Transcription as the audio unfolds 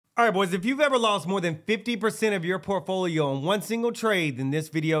All right, boys, if you've ever lost more than 50% of your portfolio on one single trade, then this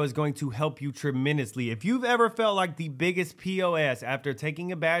video is going to help you tremendously. If you've ever felt like the biggest POS after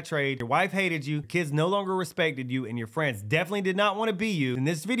taking a bad trade, your wife hated you, your kids no longer respected you, and your friends definitely did not want to be you, then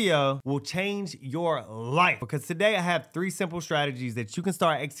this video will change your life. Because today I have 3 simple strategies that you can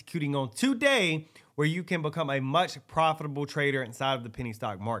start executing on today where you can become a much profitable trader inside of the penny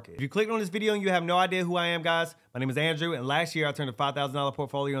stock market. If you clicked on this video and you have no idea who I am, guys, my name is Andrew, and last year I turned a $5,000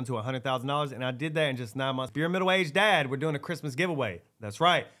 portfolio into $100,000, and I did that in just 9 months. If you're a middle-aged dad, we're doing a Christmas giveaway. That's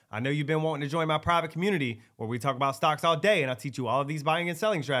right. I know you've been wanting to join my private community where we talk about stocks all day, and I teach you all of these buying and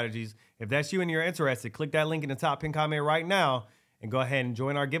selling strategies. If that's you and you're interested, click that link in the top pinned comment right now and go ahead and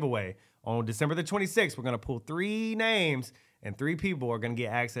join our giveaway. On December the 26th, we're going to pull 3 names, and 3 people are going to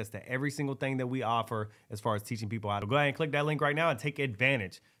get access to every single thing that we offer as far as teaching people how to go ahead and click that link right now and take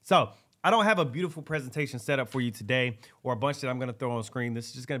advantage. So I don't have a beautiful presentation set up for you today or a bunch that I'm going to throw on screen. This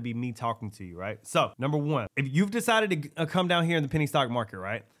is just going to be me talking to you, right? So number 1, if you've decided to come down here in the penny stock market,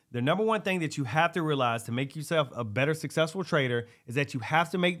 right? The number 1 thing that you have to realize to make yourself a better successful trader is that you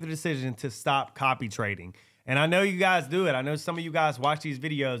have to make the decision to stop copy trading. And I know you guys do it. I know some of you guys watch these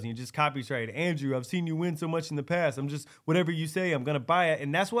videos and you just copy trade. Andrew, I've seen you win so much in the past. I'm just, whatever you say, I'm going to buy it.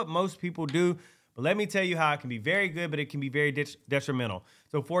 And that's what most people do. But let me tell you how it can be very good, but it can be very detrimental.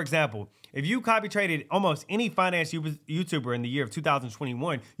 So for example, if you copy traded almost any finance YouTuber in the year of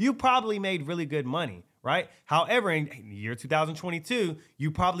 2021, you probably made really good money, right? However, in the year 2022, you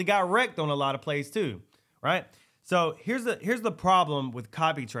probably got wrecked on a lot of plays too, right? So here's the problem with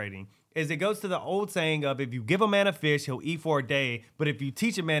copy trading. Is it goes to the old saying of if you give a man a fish, he'll eat for a day, but if you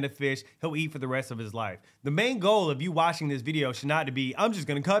teach a man to fish, he'll eat for the rest of his life. The main goal of you watching this video should not be, I'm just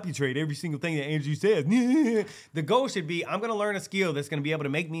going to copy trade every single thing that Andrew says. The goal should be, I'm going to learn a skill that's going to be able to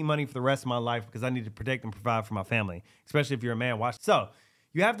make me money for the rest of my life because I need to protect and provide for my family, especially if you're a man watching. So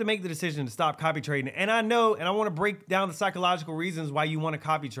you have to make the decision to stop copy trading. And I know, and I want to break down the psychological reasons why you want to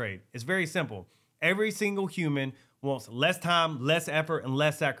copy trade. It's very simple. Every single human wants less time, less effort, and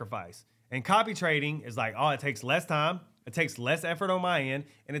less sacrifice. And copy trading is like, oh, it takes less time, it takes less effort on my end,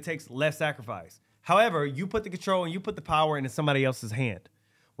 and it takes less sacrifice. However, you put the control and you put the power into somebody else's hand.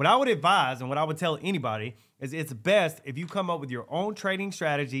 What I would advise and what I would tell anybody is it's best if you come up with your own trading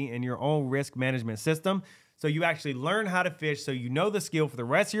strategy and your own risk management system. So you actually learn how to fish so you know the skill for the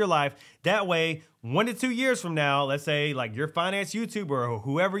rest of your life. That way, 1 to 2 years from now, let's say like your finance YouTuber or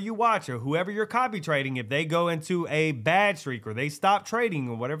whoever you watch or whoever you're copy trading, if they go into a bad streak or they stop trading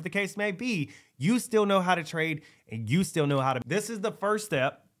or whatever the case may be, you still know how to trade and you still know how to. This is the first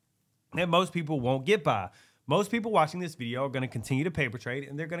step that most people won't get by. Most people watching this video are going to continue to paper trade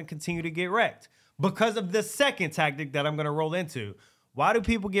and they're going to continue to get wrecked because of the second tactic that I'm going to roll into. Why do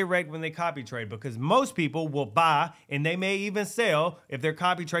people get wrecked when they copy trade? Because most people will buy and they may even sell if they're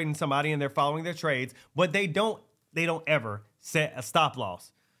copy trading somebody and they're following their trades, but they don't ever set a stop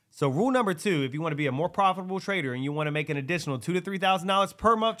loss. So rule number 2, if you want to be a more profitable trader and you want to make an additional $2,000 to $3,000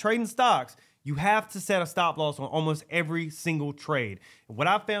 per month trading stocks, you have to set a stop loss on almost every single trade. And what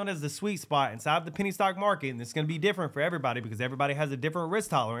I found is the sweet spot inside the penny stock market, and it's going to be different for everybody because everybody has a different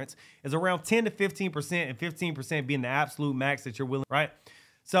risk tolerance, is around 10 to 15% and 15% being the absolute max that you're willing, right?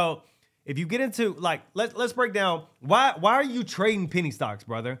 So if you get into like, let's break down why are you trading penny stocks,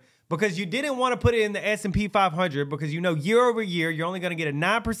 brother? Because you didn't want to put it in the S&P 500 because you know year over year, you're only going to get a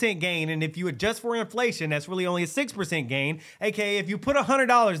 9% gain. And if you adjust for inflation, that's really only a 6% gain. AKA if you put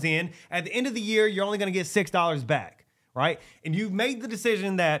 $100 in, at the end of the year, you're only going to get $6 back, right? And you've made the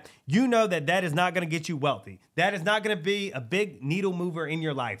decision that you know that that is not going to get you wealthy. That is not going to be a big needle mover in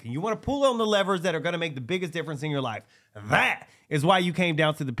your life. And you want to pull on the levers that are going to make the biggest difference in your life. That is why you came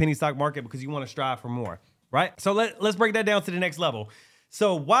down to the penny stock market, because you want to strive for more, right? So let's break that down to the next level.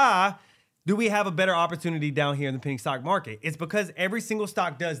 So why do we have a better opportunity down here in the penny stock market? It's because every single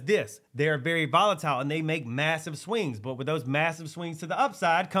stock does this. They're very volatile and they make massive swings. But with those massive swings to the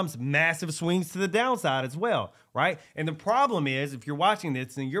upside comes massive swings to the downside as well, right? And the problem is, if you're watching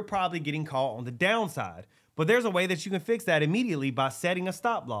this, then you're probably getting caught on the downside. But there's a way that you can fix that immediately by setting a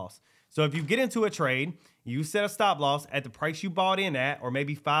stop loss. So if you get into a trade, you set a stop loss at the price you bought in at, or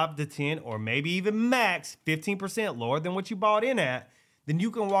maybe 5 to 10, or maybe even max 15% lower than what you bought in at, then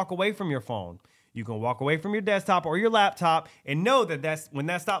you can walk away from your phone. You can walk away from your desktop or your laptop and know that when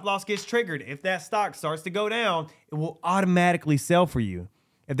that stop loss gets triggered, if that stock starts to go down, it will automatically sell for you.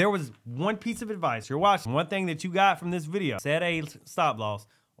 If there was one piece of advice you're watching, one thing that you got from this video, set a stop loss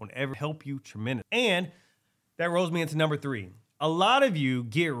on every help you tremendously. And that rolls me into number 3. A lot of you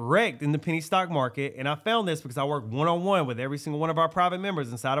get wrecked in the penny stock market, and I found this because I work one-on-one with every single one of our private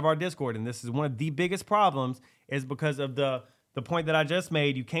members inside of our Discord, and this is one of the biggest problems is because of the the point that I just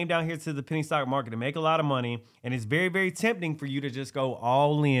made. You came down here to the penny stock market to make a lot of money, and it's very, very tempting for you to just go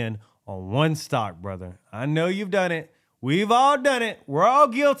all in on one stock, brother. I know you've done it. We've all done it. We're all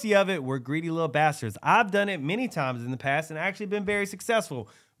guilty of it. We're greedy little bastards. I've done it many times in the past and actually been very successful.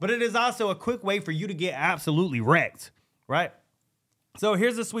 But it is also a quick way for you to get absolutely wrecked, right? So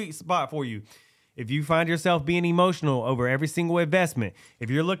here's a sweet spot for you. If you find yourself being emotional over every single investment, if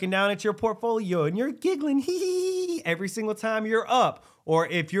you're looking down at your portfolio and you're giggling hee every single time you're up, or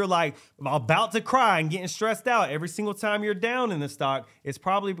if you're like about to cry and getting stressed out every single time you're down in the stock, it's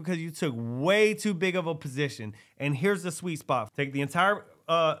probably because you took way too big of a position. And here's the sweet spot. Take the entire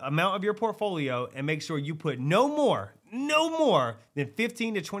amount of your portfolio and make sure you put no more than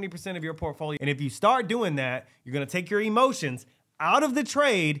 15 to 20% of your portfolio. And if you start doing that, you're gonna take your emotions out of the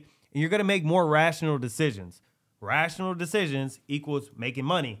trade and you're gonna make more rational decisions. Rational decisions equals making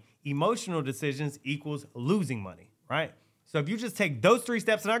money. Emotional decisions equals losing money, right? So if you just take those 3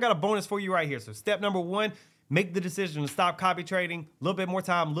 steps, and I got a bonus for you right here. So step number 1, make the decision to stop copy trading. A little bit more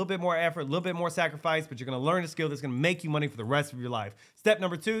time, a little bit more effort, a little bit more sacrifice, but you're gonna learn a skill that's gonna make you money for the rest of your life. Step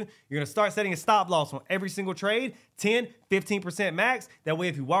number 2, you're gonna start setting a stop loss on every single trade, 10, 15% max. That way,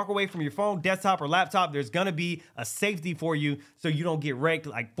 if you walk away from your phone, desktop, or laptop, there's gonna be a safety for you so you don't get wrecked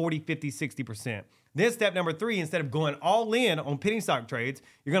like 40, 50, 60%. Then step number 3, instead of going all in on penny stock trades,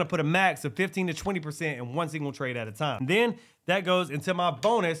 you're gonna put a max of 15 to 20% in one single trade at a time. And then that goes into my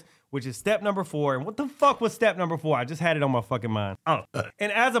bonus, which is step number 4. And what the fuck was step number 4? I just had it on my fucking mind.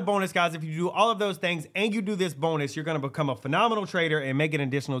 And as a bonus, guys, if you do all of those things and you do this bonus, you're gonna become a phenomenal trader and make an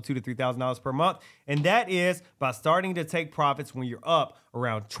additional $2,000 to $3,000 per month. And that is by starting to take profits when you're up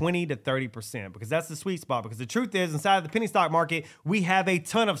around 20 to 30%, because that's the sweet spot. Because the truth is, inside of the penny stock market, we have a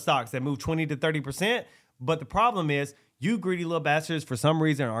ton of stocks that move 20 to 30%. But the problem is, you greedy little bastards, for some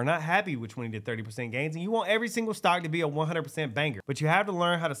reason, are not happy with 20 to 30% gains, and you want every single stock to be a 100% banger. But you have to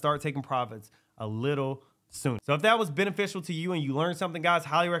learn how to start taking profits a little soon. So if that was beneficial to you and you learned something, guys,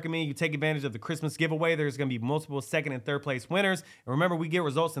 highly recommend you take advantage of the Christmas giveaway. There's gonna be multiple 2nd and 3rd place winners. And remember, we get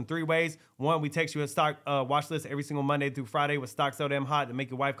results in 3 ways. 1, we text you a stock watch list every single Monday through Friday with stocks so damn hot to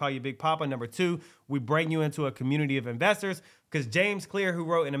make your wife call you Big Papa. Number 2, we bring you into a community of investors, because James Clear, who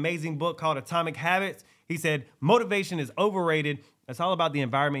wrote an amazing book called Atomic Habits, he said, motivation is overrated. It's all about the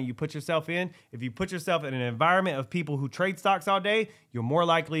environment you put yourself in. If you put yourself in an environment of people who trade stocks all day, you're more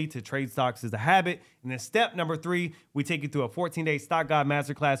likely to trade stocks as a habit. And then step number 3, we take you through a 14-day Stock God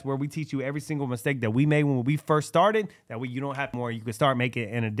Masterclass where we teach you every single mistake that we made when we first started. That way you don't have more. You can start making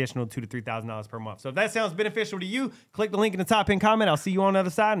an additional $2,000 to $3,000 per month. So if that sounds beneficial to you, click the link in the top pinned comment. I'll see you on the other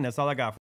side, and that's all I got for you.